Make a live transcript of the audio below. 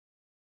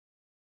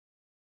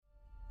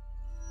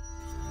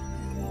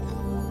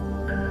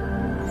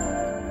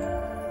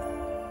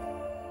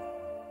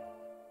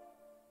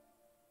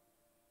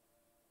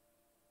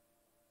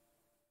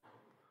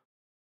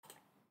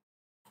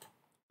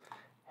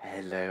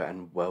Hello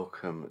and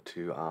welcome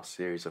to our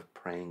series of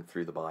praying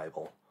through the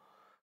Bible.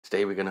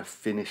 Today we're going to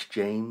finish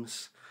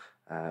James.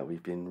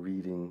 We've been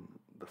reading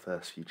the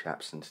first few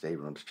chapters and today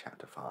we're on to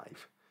chapter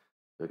 5.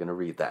 We're going to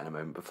read that in a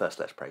moment, but first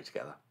let's pray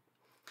together.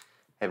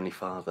 Heavenly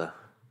Father,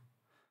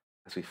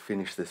 as we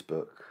finish this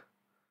book,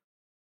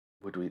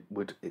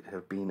 would it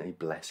have been a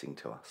blessing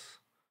to us?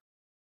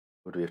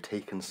 Would we have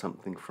taken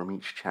something from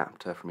each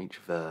chapter, from each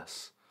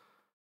verse?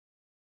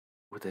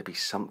 Would there be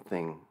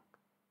something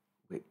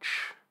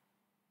which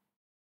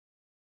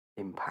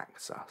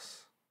impacts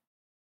us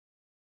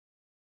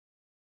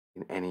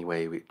in any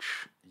way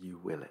which you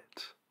will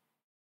it?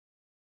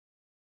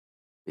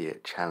 Be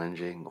it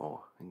challenging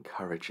or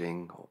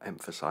encouraging or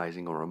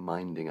emphasizing or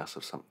reminding us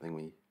of something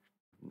we've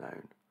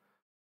known.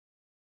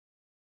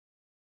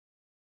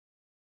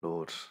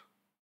 Lord,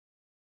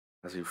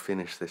 as we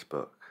finish this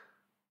book,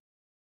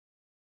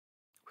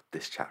 would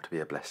this chapter be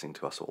a blessing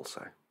to us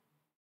also?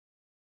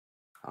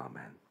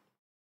 Amen.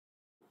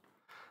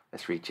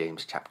 Let's read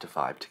James chapter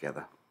 5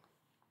 together.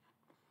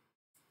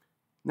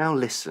 Now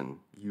listen,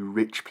 you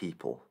rich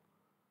people,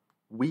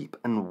 weep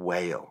and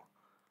wail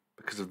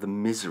because of the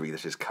misery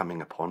that is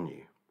coming upon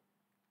you.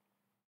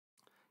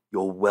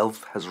 Your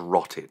wealth has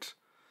rotted,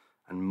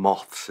 and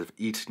moths have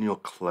eaten your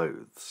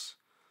clothes.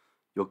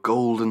 Your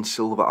gold and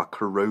silver are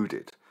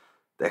corroded.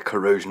 Their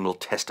corrosion will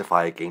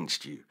testify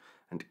against you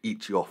and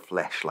eat your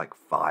flesh like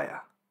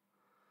fire.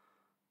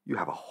 You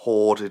have a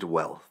hoarded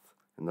wealth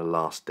in the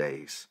last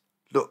days.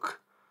 Look,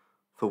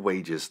 for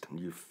wages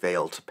you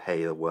fail to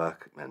pay the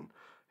workmen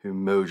who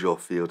mowed your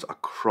fields are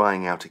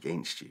crying out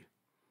against you.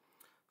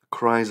 The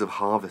cries of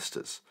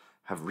harvesters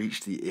have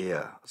reached the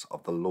ears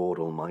of the Lord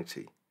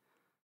Almighty.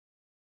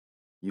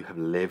 You have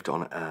lived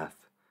on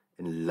earth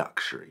in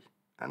luxury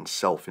and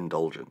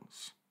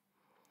self-indulgence.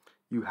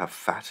 You have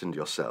fattened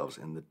yourselves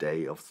in the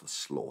day of the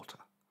slaughter.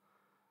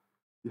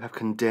 You have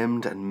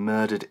condemned and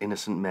murdered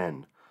innocent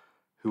men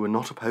who were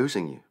not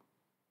opposing you.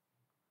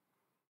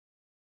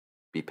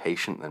 Be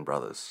patient then,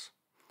 brothers,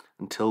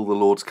 until the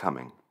Lord's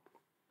coming.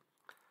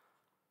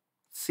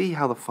 See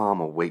how the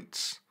farmer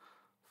waits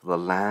for the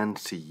land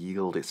to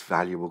yield its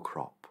valuable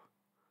crop,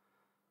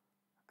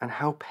 and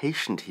how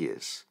patient he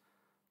is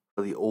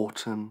for the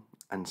autumn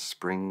and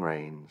spring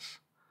rains.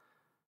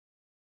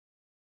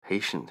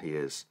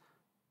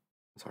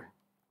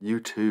 You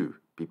too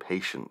be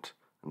patient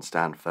and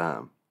stand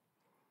firm,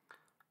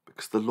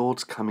 because the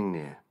Lord's coming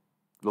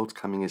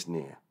is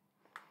near.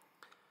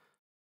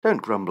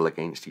 Don't grumble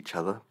against each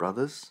other,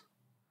 brothers,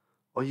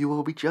 or you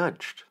will be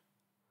judged.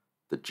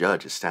 The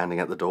judge is standing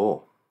at the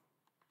door.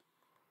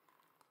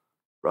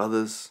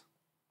 Brothers,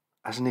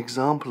 as an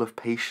example of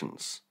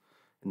patience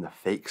in the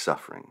face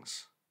of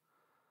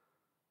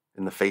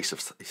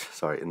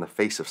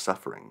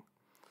suffering,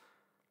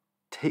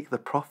 take the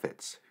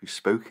prophets who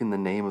spoke in the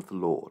name of the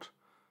Lord.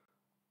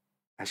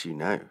 As you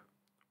know,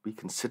 we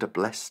consider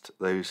blessed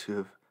those who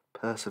have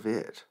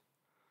persevered.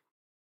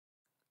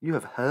 You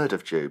have heard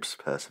of Job's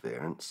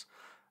perseverance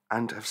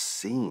and have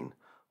seen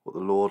what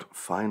the Lord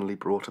finally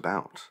brought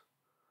about.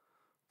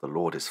 The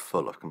Lord is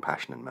full of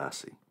compassion and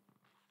mercy.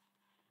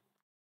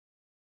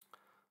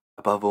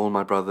 Above all,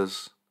 my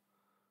brothers,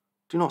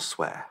 do not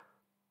swear,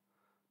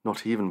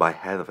 not even by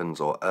heavens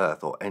or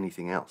earth or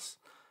anything else.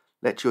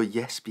 Let your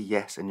yes be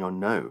yes and your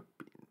no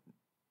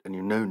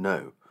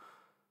no,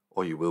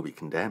 or you will be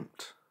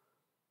condemned.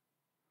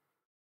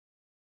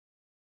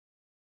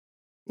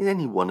 Is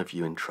any one of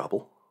you in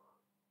trouble?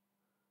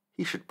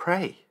 He should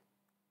pray.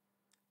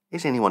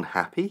 Is anyone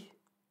happy?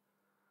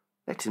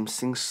 Let him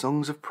sing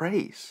songs of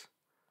praise.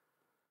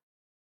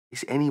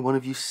 Is any one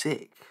of you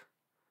sick?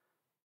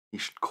 He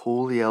should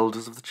call the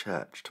elders of the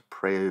church to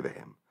pray over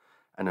him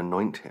and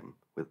anoint him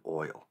with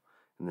oil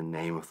in the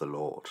name of the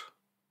Lord.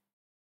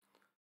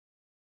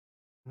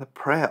 The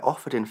prayer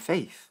offered in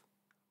faith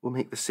will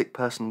make the sick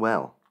person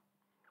well.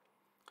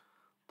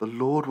 The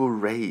Lord will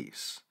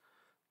raise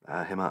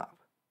him up.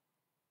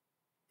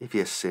 If he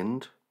has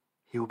sinned,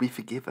 he will be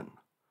forgiven.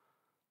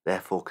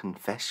 Therefore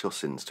confess your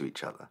sins to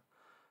each other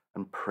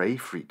and pray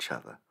for each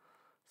other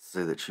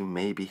so that you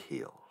may be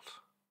healed.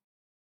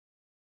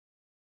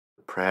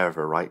 The prayer of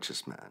a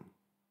righteous man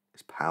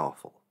is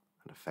powerful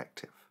and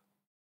effective.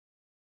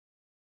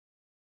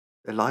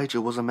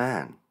 Elijah was a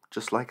man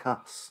just like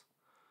us.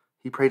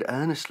 He prayed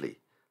earnestly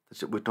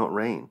that it would not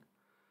rain,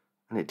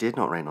 and it did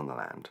not rain on the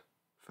land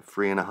for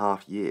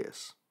 3.5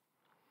 years.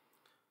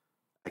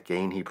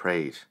 Again he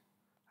prayed,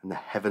 and the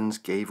heavens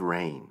gave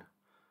rain,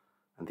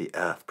 and the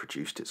earth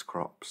produced its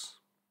crops.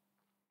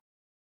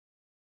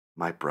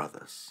 My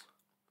brothers,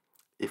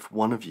 if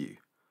one of you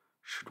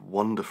should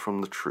wander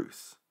from the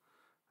truth,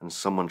 and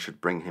someone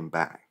should bring him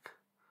back,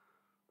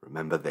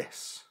 remember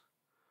this: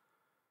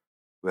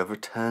 whoever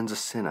turns a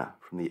sinner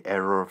from the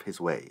error of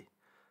his way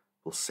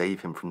will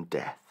save him from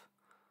death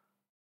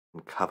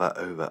and cover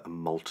over a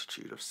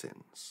multitude of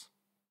sins.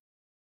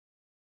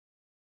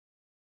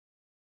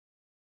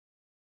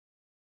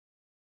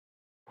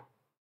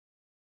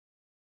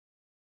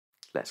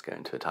 Let's go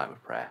into a time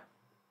of prayer.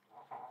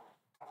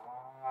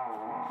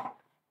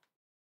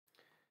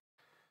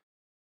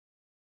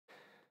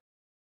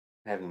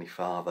 Heavenly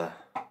Father,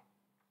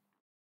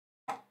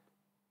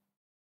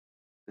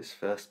 this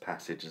first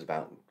passage is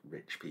about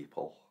rich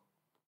people.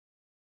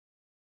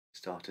 He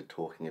started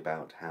talking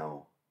about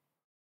how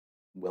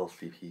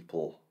wealthy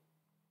people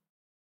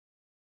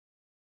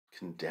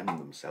condemn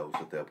themselves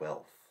with their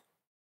wealth.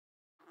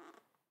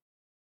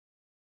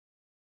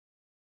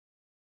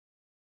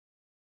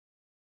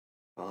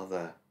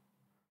 Father,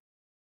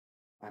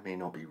 I may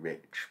not be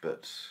rich,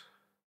 but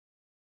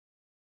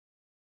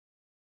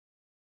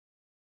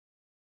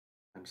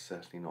I'm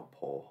certainly not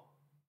poor.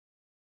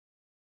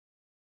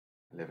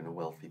 I live in a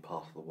wealthy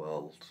part of the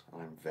world,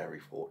 and I'm very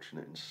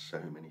fortunate in so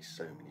many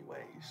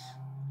ways.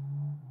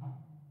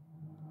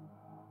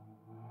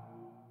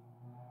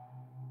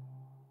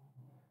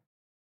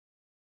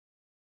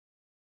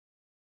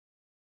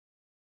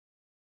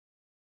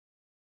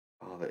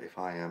 Father, if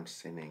I am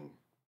sinning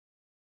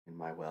in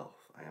my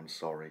wealth, I am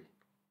sorry.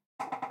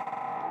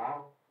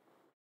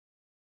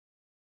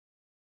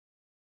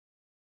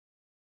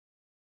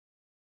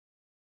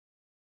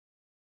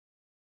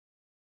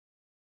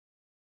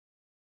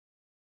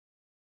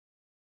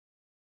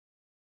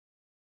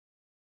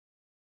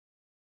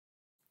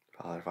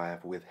 Father, if I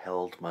have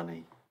withheld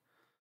money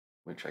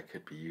which I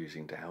could be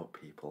using to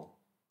help people,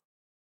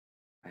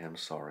 I am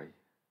sorry.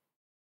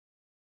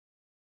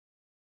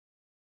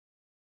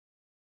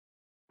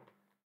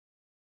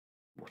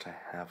 What I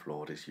have,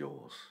 Lord, is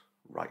yours,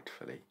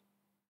 rightfully.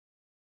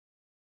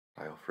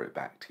 I offer it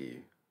back to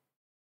you.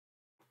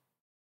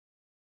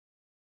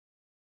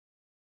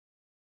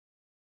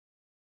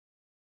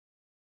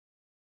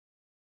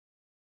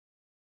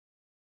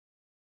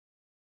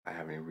 I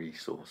have any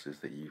resources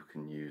that you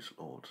can use,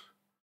 Lord.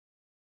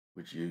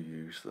 Would you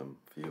use them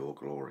for your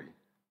glory?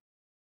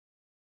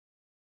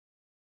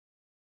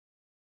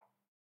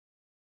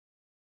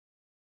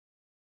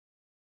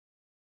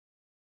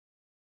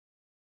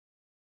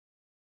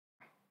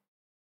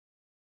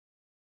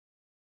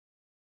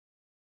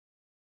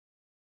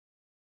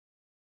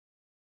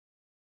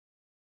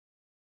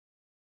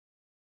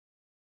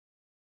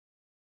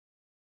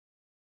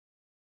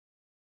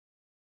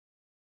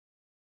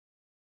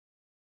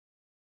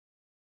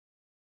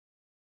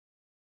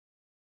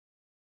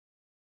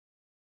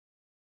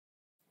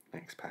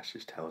 Next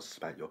passage tells us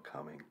about your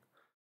coming.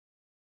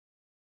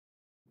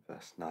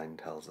 Verse 9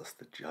 tells us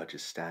the judge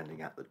is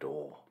standing at the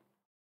door,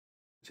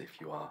 as if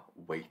you are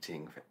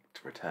waiting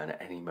to return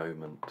at any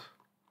moment.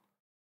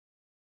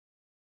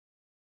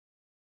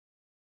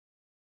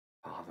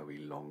 Father, we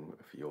long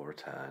for your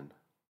return,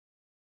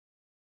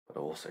 but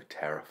also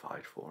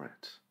terrified for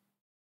it.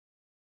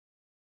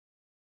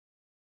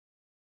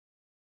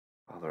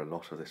 Father, a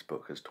lot of this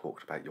book has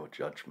talked about your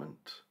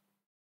judgment.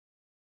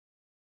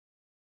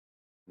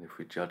 And if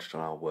we judged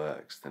on our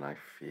works, then I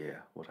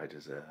fear what I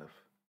deserve.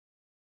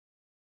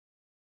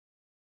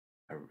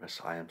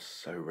 I am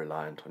so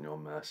reliant on your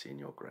mercy and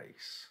your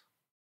grace.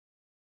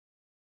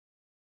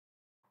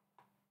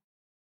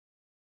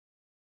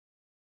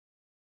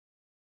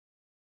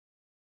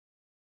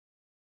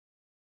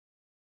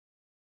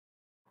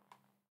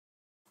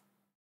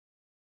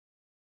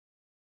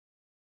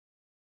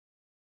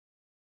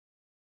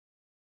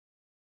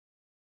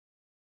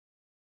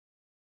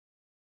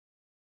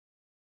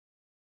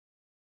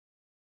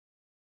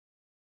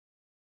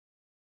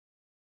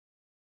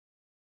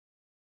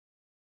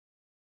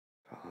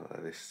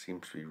 Father, this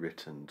seems to be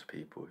written to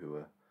people who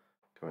are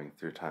going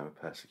through a time of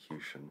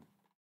persecution.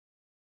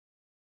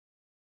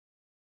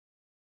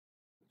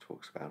 It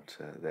talks about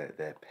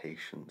their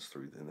patience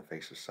in the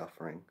face of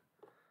suffering.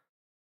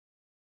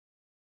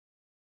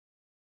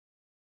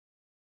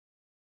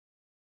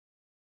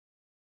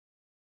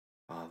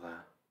 Father,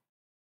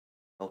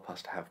 help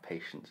us to have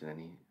patience in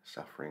any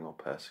suffering or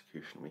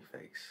persecution we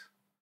face.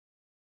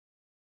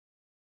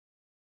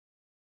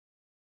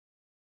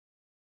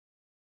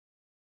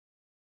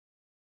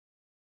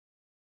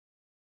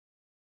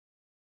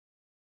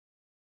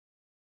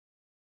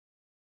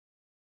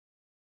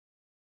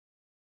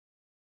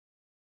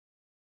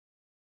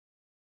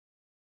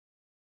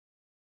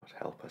 Lord,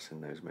 help us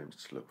in those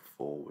moments to look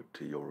forward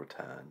to your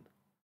return.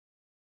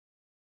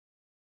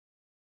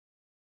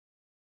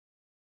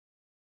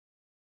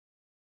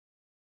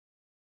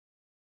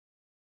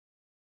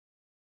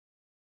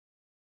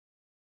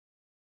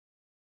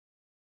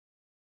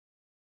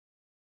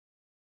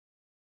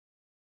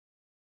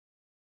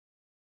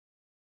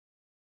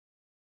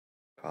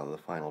 Father, the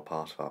final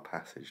part of our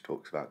passage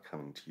talks about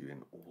coming to you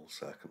in all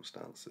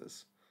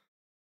circumstances.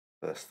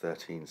 Verse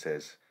 13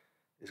 says,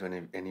 is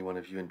any one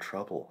of you in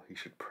trouble? He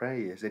should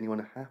pray. Is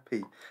anyone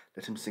happy?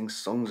 Let him sing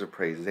songs of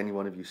praise. Is any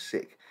one of you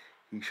sick?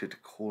 He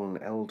should call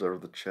an elder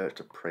of the church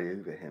to pray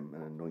over him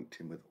and anoint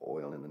him with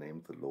oil in the name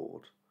of the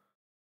Lord.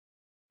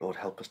 Lord,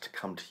 help us to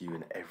come to you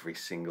in every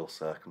single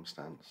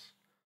circumstance.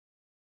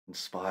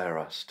 Inspire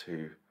us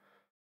to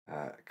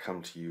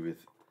come to you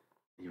with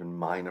even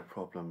minor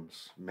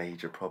problems,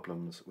 major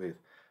problems, with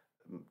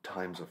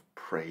times of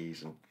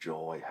praise and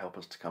joy. Help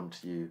us to come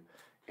to you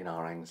in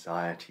our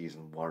anxieties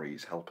and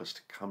worries. Help us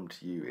to come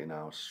to you in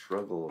our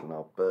struggles and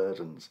our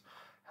burdens.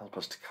 Help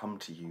us to come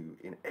to you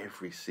in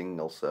every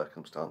single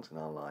circumstance in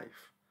our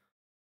life.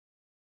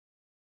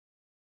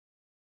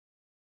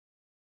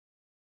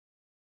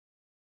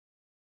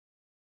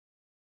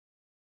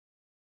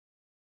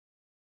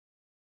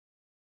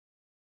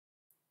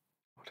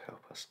 Lord,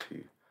 help us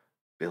to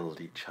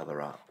build each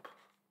other up.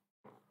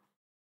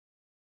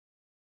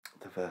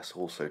 The verse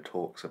also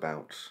talks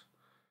about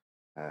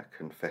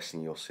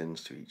confessing your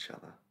sins to each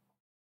other,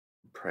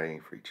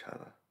 praying for each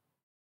other.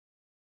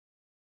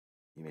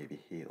 You may be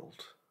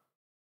healed.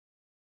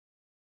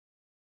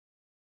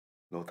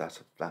 Lord,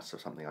 that's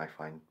something I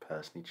find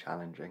personally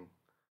challenging.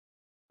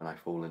 When I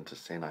fall into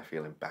sin, I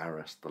feel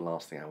embarrassed. The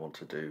last thing I want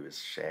to do is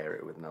share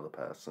it with another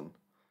person.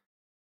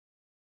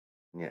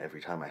 And yet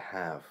every time I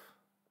have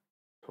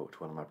talked to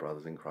one of my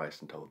brothers in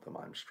Christ and told them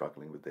I'm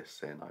struggling with this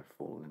sin, I've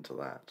fallen into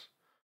that,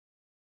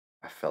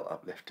 I felt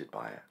uplifted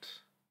by it.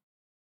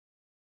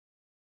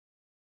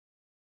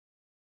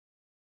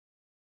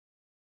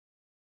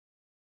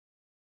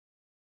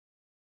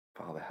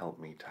 Father, help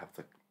me to have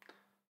the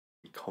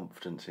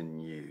confidence in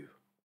you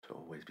to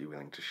always be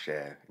willing to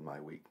share in my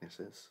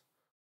weaknesses.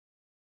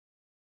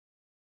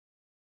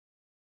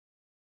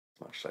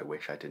 As much as I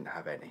wish I didn't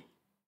have any.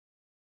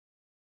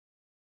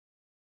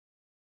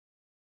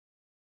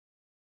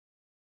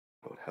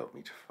 Lord, help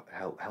me to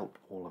help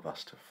all of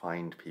us to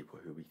find people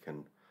who we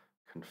can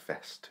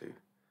confess to,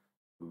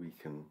 who we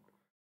can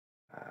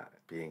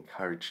be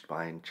encouraged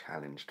by and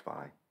challenged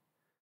by,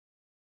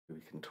 who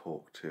we can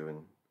talk to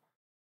and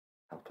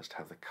help us to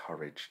have the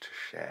courage to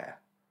share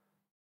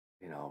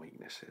in our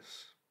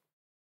weaknesses.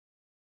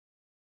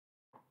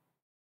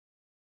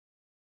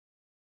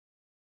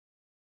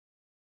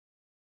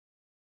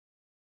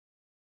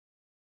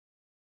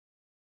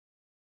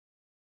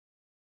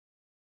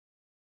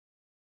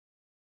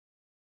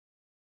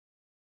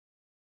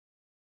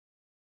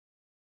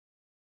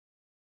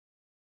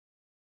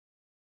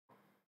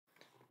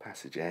 The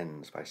passage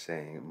ends by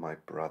saying, "My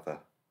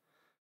brother,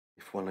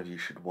 if one of you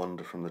should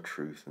wander from the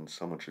truth and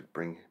someone should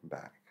bring him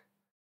back,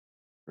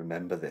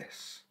 remember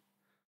this: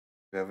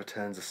 whoever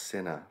turns a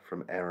sinner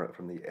from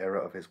the error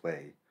of his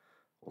way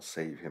will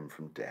save him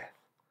from death,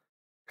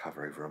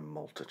 cover over a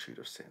multitude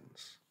of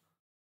sins."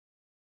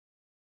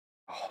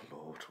 Oh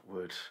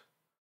Lord,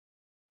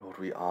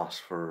 we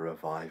ask for a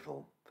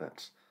revival,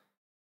 that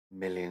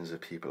millions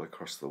of people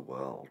across the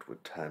world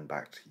would turn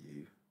back to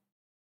you.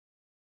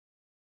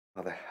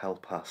 Father,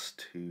 help us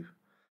to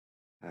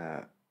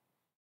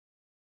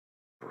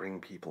bring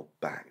people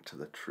back to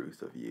the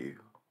truth of you.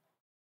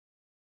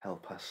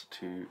 Help us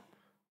to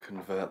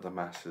convert the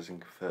masses and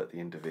convert the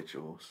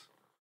individuals,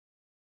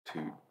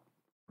 to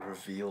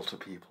reveal to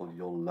people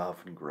your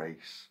love and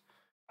grace.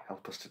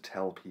 Help us to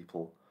tell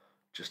people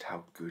just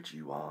how good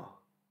you are.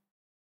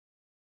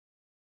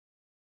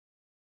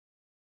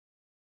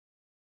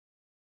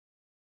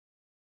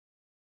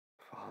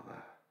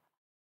 Father,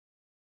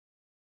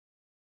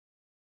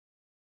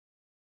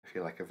 I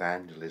feel like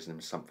evangelism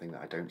is something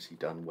that I don't see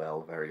done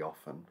well very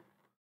often.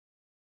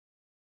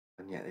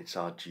 And yet it's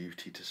our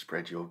duty to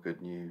spread your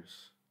good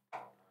news.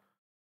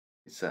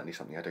 It's certainly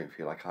something I don't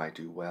feel like I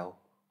do well.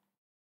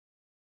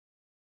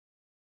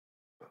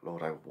 But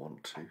Lord, I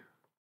want to.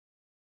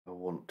 I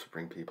want to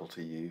bring people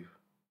to you.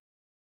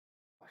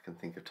 I can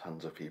think of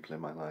tons of people in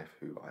my life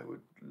who I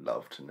would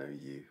love to know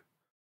you.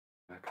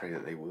 I pray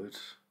that they would.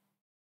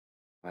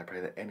 And I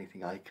pray that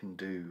anything I can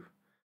do,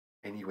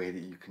 any way that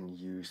you can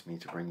use me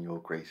to bring your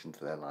grace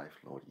into their life,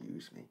 Lord,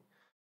 use me.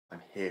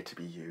 I'm here to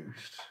be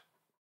used.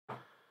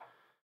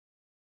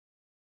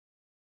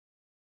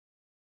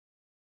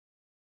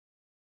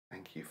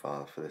 Thank you,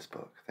 Father, for this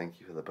book. Thank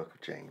you for the book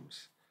of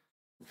James,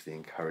 and for the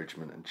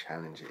encouragement and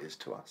challenge it is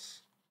to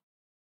us.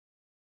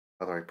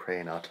 Father, I pray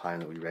in our time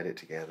that we read it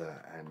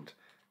together and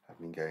have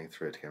been going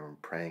through it together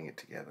and praying it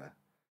together,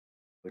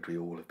 would we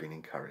all have been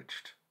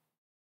encouraged?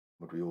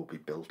 Would we all be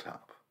built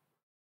up?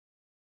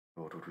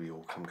 Lord, would we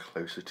all come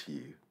closer to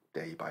you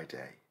day by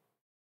day?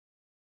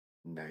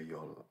 Know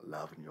your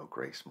love and your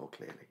grace more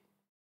clearly.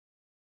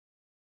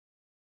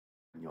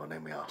 In your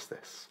name we ask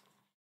this.